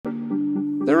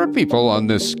There are people on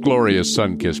this glorious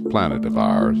sun-kissed planet of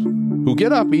ours who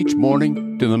get up each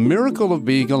morning to the miracle of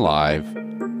being alive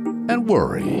and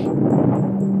worry.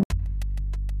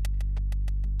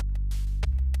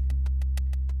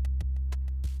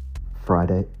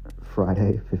 Friday,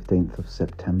 15th of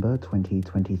September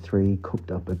 2023,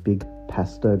 cooked up a big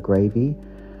pasta gravy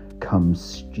come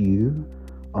stew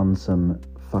on some,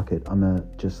 fuck it, I'ma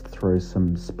just throw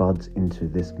some spuds into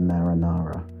this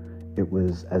marinara. It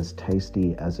was as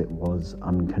tasty as it was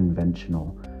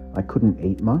unconventional. I couldn't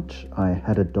eat much. I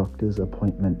had a doctor's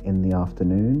appointment in the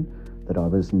afternoon that I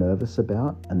was nervous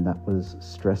about, and that was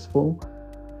stressful.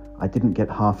 I didn't get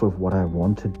half of what I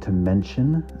wanted to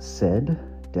mention said,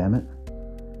 damn it.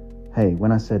 Hey,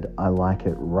 when I said I like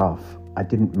it rough, I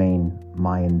didn't mean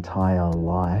my entire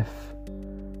life.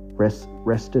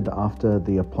 Rested after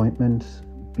the appointment,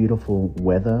 beautiful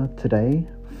weather today,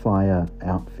 fire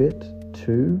outfit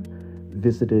too,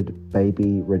 visited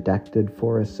baby redacted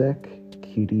for a sec,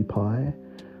 cutie pie,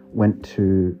 went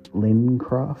to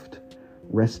Lincraft,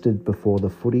 rested before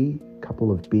the footy,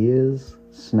 couple of beers,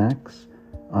 snacks.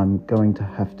 I'm going to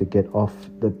have to get off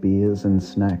the beers and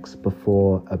snacks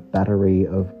before a battery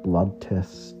of blood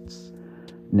tests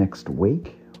next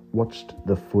week. Watched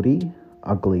the footy,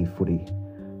 ugly footy.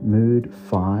 Mood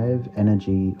 5,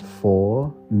 energy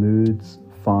 4, moods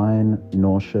fine,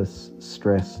 nauseous,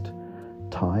 stressed,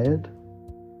 tired.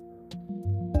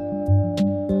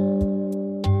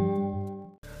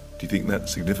 Do you think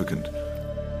that's significant?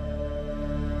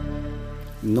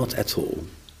 Not at all.